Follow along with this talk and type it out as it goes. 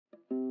Hi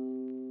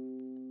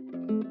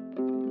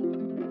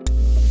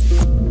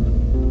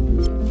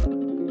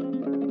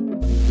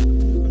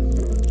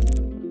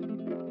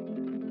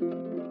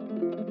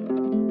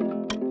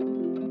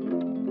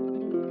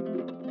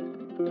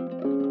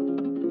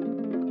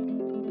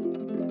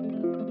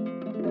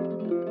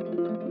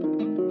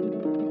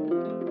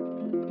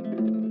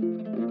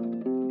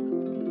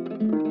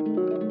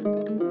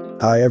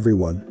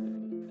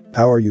everyone.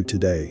 How are you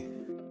today?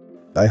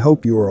 I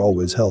hope you are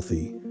always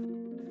healthy.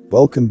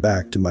 Welcome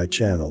back to my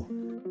channel.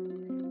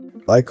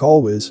 Like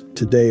always,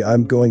 today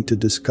I'm going to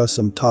discuss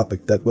some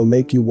topic that will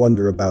make you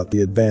wonder about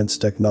the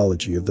advanced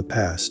technology of the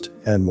past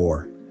and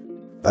more.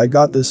 I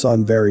got this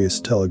on various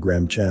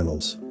Telegram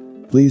channels.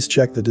 Please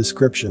check the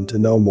description to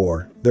know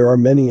more. There are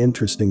many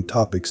interesting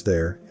topics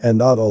there, and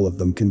not all of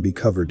them can be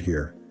covered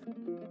here.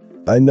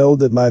 I know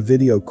that my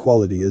video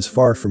quality is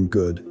far from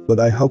good,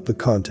 but I hope the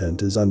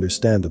content is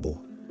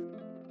understandable.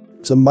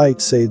 Some might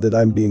say that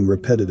I'm being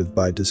repetitive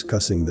by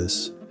discussing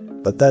this,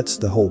 but that's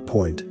the whole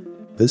point.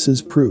 This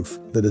is proof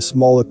that a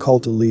small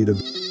occult elite of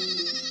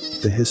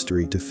the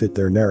history to fit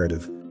their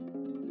narrative.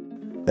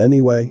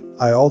 Anyway,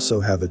 I also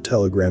have a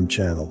Telegram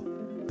channel.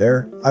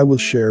 There, I will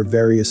share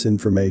various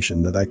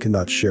information that I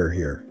cannot share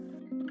here.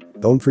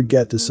 Don't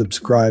forget to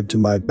subscribe to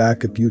my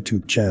backup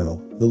YouTube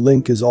channel, the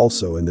link is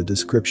also in the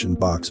description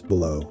box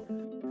below.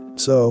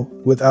 So,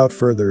 without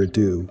further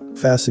ado,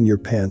 fasten your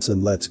pants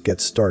and let's get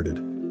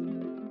started.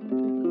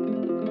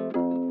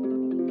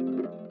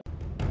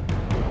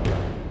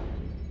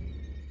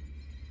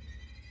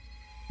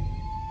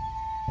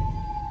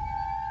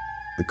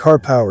 The car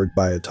powered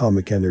by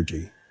atomic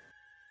energy.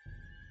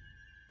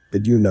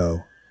 Did you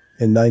know?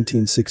 In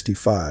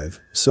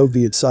 1965,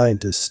 Soviet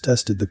scientists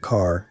tested the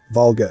car,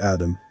 Volga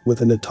Atom, with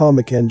an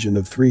atomic engine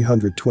of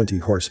 320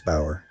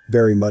 horsepower,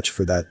 very much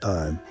for that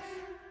time.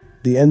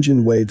 The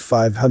engine weighed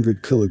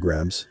 500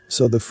 kilograms,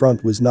 so the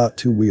front was not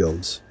 2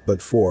 wheels,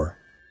 but 4.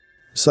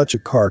 Such a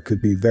car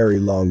could be very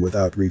long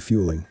without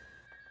refueling.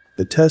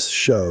 The tests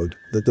showed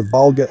that the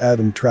Volga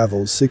Atom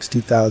travels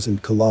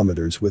 60,000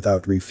 kilometers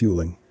without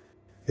refueling.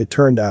 It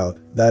turned out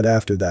that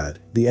after that,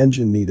 the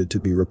engine needed to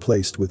be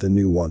replaced with a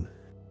new one.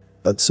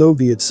 But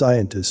Soviet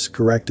scientists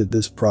corrected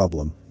this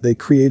problem. They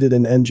created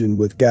an engine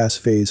with gas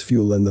phase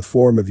fuel in the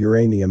form of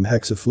uranium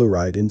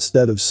hexafluoride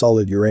instead of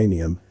solid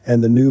uranium,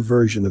 and the new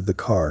version of the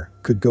car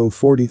could go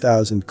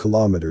 40,000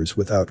 kilometers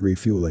without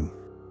refueling.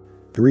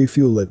 To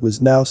refuel it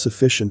was now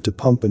sufficient to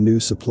pump a new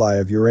supply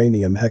of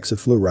uranium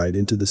hexafluoride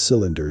into the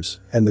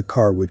cylinders, and the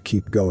car would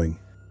keep going.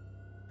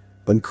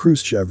 When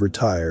Khrushchev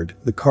retired,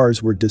 the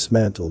cars were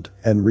dismantled,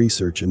 and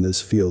research in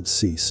this field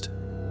ceased.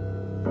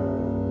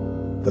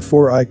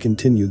 Before I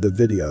continue the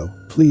video,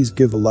 please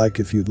give a like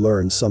if you'd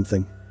learned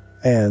something.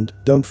 And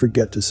don't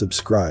forget to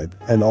subscribe,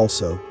 and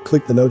also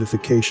click the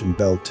notification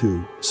bell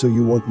too, so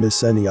you won't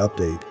miss any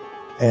update.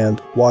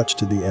 And watch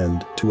to the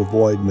end to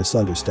avoid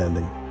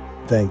misunderstanding.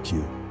 Thank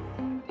you.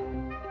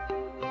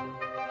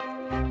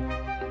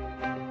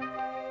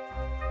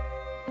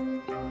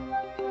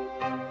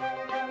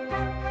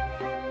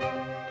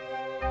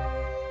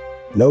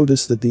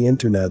 Notice that the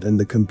internet and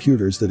the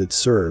computers that it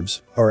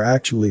serves are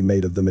actually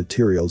made of the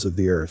materials of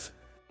the earth.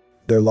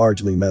 They're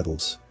largely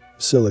metals: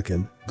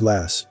 silicon,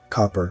 glass,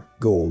 copper,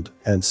 gold,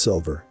 and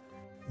silver.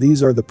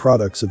 These are the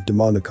products of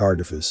demonic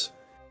artifice.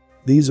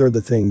 These are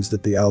the things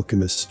that the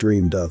alchemists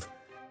dreamed of.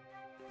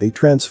 They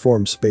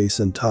transform space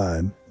and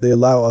time, they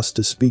allow us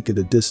to speak at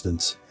a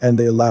distance, and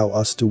they allow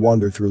us to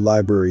wander through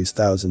libraries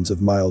thousands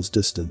of miles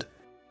distant.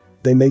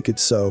 They make it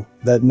so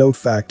that no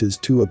fact is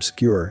too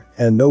obscure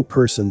and no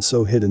person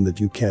so hidden that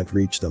you can't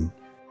reach them.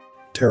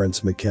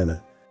 Terence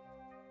McKenna.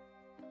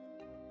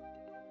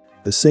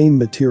 The same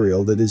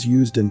material that is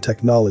used in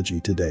technology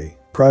today,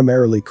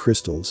 primarily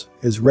crystals,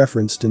 is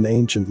referenced in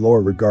ancient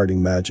lore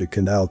regarding magic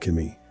and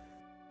alchemy.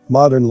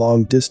 Modern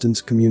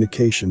long-distance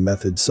communication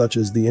methods such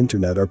as the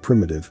internet are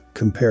primitive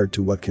compared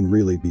to what can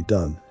really be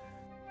done.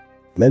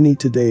 Many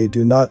today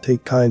do not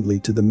take kindly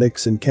to the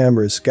mix and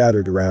cameras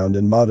scattered around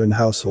in modern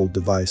household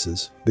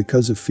devices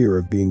because of fear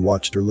of being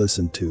watched or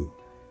listened to.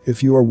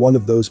 If you are one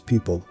of those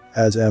people,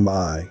 as am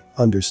I,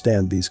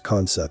 understand these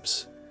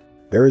concepts.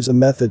 There is a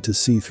method to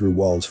see through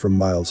walls from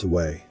miles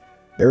away.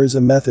 There is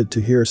a method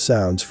to hear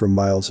sounds from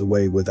miles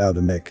away without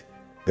a mic.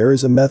 There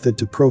is a method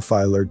to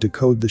profile or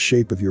decode the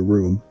shape of your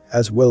room,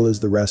 as well as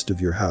the rest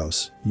of your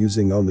house,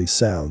 using only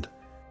sound.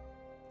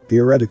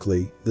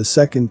 Theoretically, the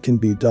second can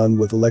be done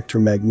with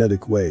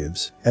electromagnetic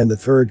waves, and the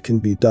third can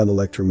be done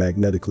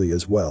electromagnetically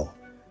as well.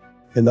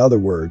 In other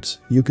words,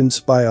 you can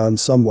spy on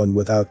someone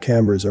without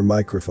cameras or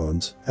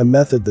microphones, a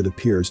method that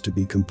appears to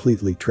be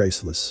completely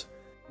traceless.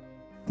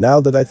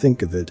 Now that I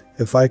think of it,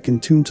 if I can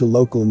tune to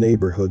local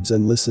neighborhoods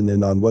and listen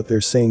in on what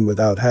they're saying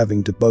without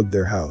having to bug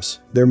their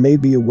house, there may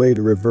be a way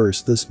to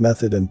reverse this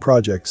method and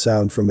project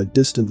sound from a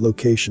distant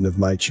location of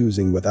my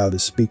choosing without a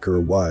speaker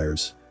or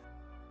wires.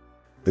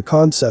 The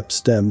concept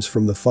stems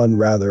from the fun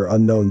rather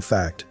unknown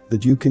fact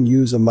that you can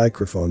use a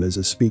microphone as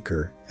a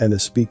speaker and a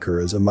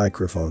speaker as a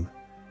microphone.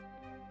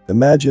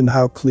 Imagine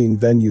how clean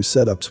venue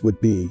setups would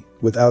be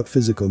without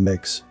physical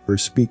mix or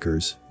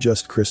speakers,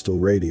 just crystal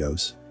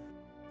radios.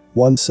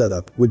 One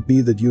setup would be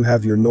that you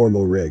have your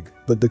normal rig,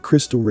 but the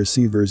crystal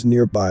receivers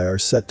nearby are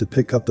set to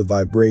pick up the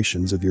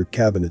vibrations of your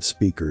cabinet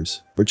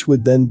speakers, which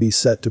would then be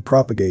set to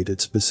propagate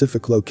at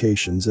specific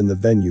locations in the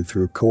venue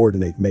through a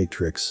coordinate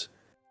matrix.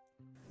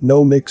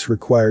 No mix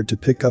required to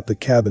pick up the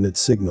cabinet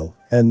signal,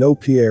 and no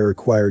PA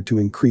required to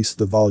increase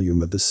the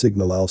volume of the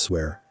signal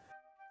elsewhere.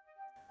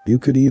 You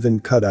could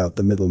even cut out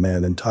the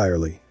middleman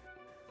entirely.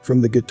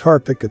 From the guitar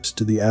pickups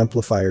to the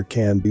amplifier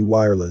can be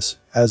wireless,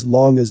 as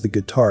long as the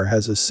guitar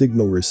has a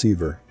signal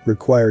receiver,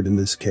 required in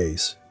this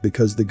case,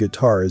 because the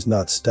guitar is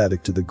not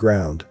static to the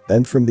ground,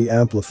 and from the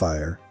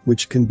amplifier,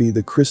 which can be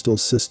the crystal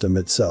system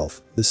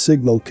itself, the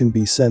signal can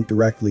be sent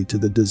directly to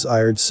the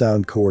desired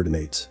sound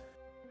coordinates.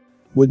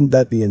 Wouldn't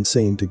that be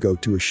insane to go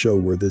to a show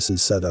where this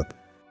is set up?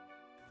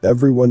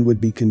 Everyone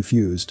would be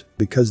confused,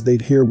 because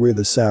they'd hear where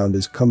the sound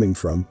is coming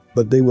from,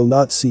 but they will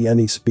not see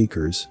any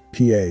speakers,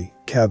 PA,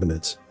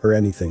 cabinets, or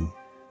anything.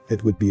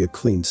 It would be a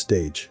clean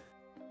stage.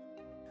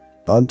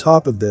 On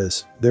top of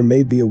this, there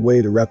may be a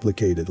way to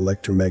replicate it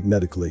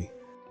electromagnetically.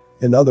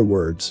 In other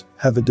words,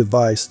 have a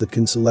device that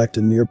can select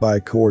a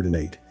nearby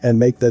coordinate and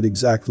make that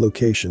exact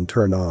location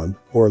turn on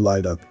or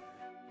light up.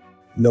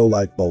 No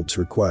light bulbs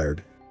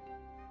required.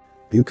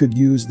 You could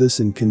use this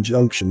in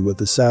conjunction with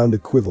the sound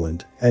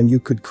equivalent, and you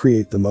could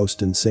create the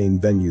most insane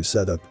venue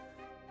setup.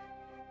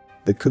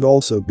 It could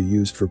also be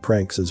used for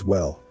pranks as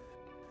well.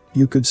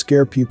 You could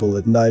scare people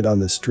at night on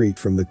the street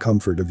from the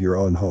comfort of your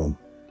own home.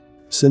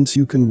 Since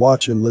you can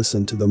watch and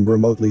listen to them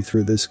remotely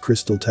through this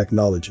crystal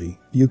technology,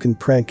 you can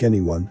prank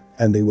anyone,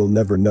 and they will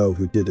never know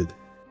who did it.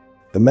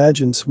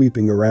 Imagine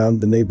sweeping around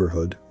the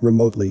neighborhood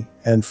remotely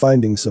and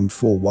finding some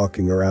fool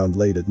walking around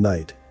late at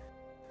night.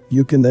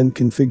 You can then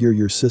configure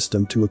your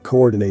system to a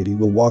coordinate he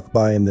will walk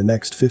by in the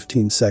next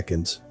 15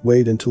 seconds,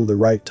 wait until the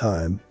right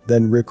time,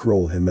 then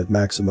rickroll him at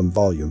maximum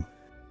volume.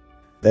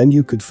 Then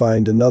you could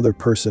find another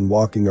person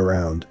walking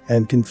around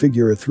and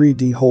configure a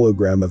 3D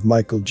hologram of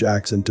Michael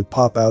Jackson to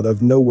pop out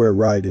of nowhere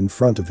right in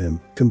front of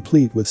him,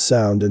 complete with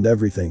sound and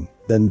everything,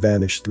 then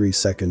vanish 3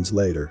 seconds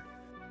later.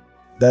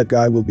 That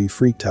guy will be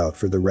freaked out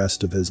for the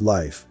rest of his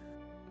life.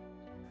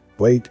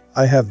 Wait,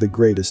 I have the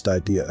greatest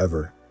idea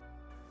ever.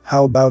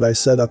 How about I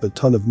set up a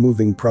ton of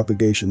moving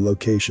propagation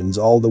locations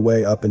all the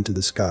way up into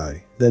the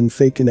sky, then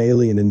fake an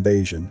alien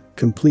invasion,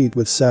 complete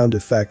with sound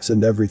effects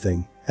and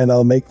everything, and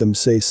I'll make them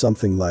say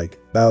something like,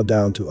 "Bow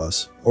down to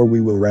us, or we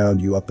will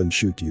round you up and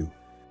shoot you."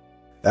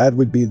 That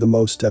would be the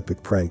most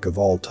epic prank of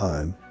all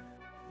time.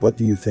 What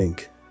do you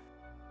think?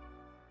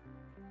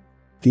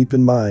 Keep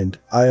in mind,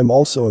 I am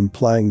also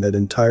implying that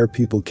entire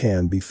people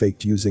can be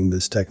faked using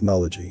this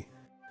technology.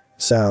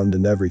 Sound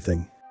and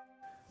everything.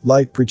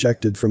 Light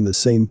projected from the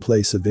same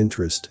place of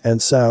interest,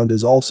 and sound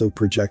is also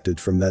projected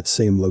from that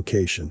same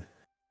location.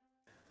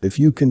 If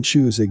you can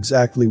choose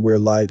exactly where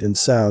light and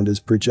sound is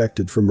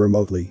projected from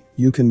remotely,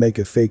 you can make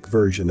a fake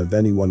version of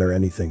anyone or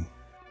anything.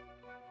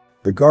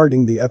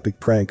 Regarding the epic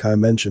prank I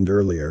mentioned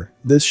earlier,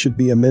 this should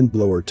be a mind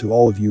blower to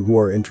all of you who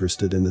are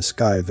interested in the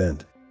Sky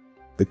event.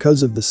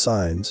 Because of the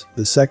signs,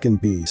 the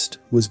second beast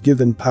was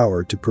given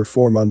power to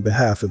perform on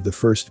behalf of the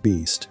first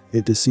beast.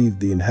 It deceived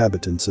the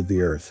inhabitants of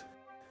the earth.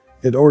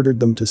 It ordered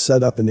them to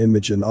set up an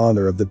image in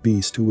honor of the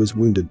beast who was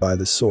wounded by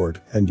the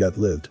sword and yet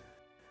lived.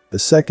 The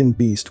second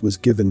beast was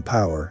given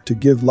power to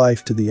give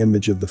life to the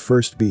image of the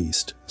first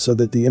beast so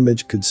that the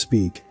image could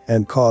speak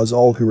and cause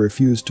all who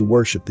refused to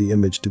worship the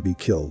image to be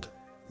killed.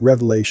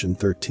 Revelation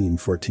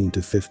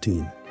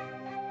 13:14-15.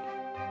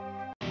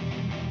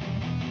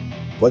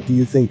 What do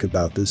you think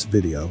about this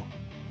video?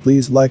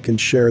 Please like and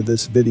share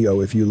this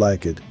video if you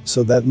like it,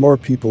 so that more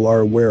people are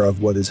aware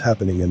of what is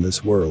happening in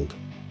this world.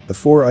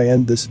 Before I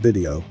end this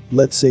video,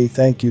 let's say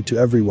thank you to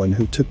everyone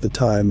who took the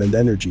time and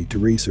energy to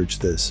research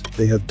this.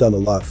 They have done a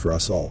lot for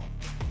us all.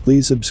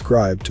 Please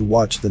subscribe to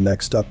watch the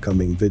next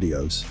upcoming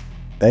videos.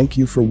 Thank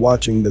you for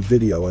watching the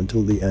video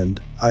until the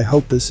end. I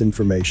hope this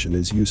information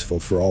is useful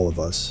for all of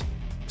us.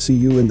 See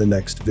you in the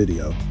next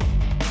video.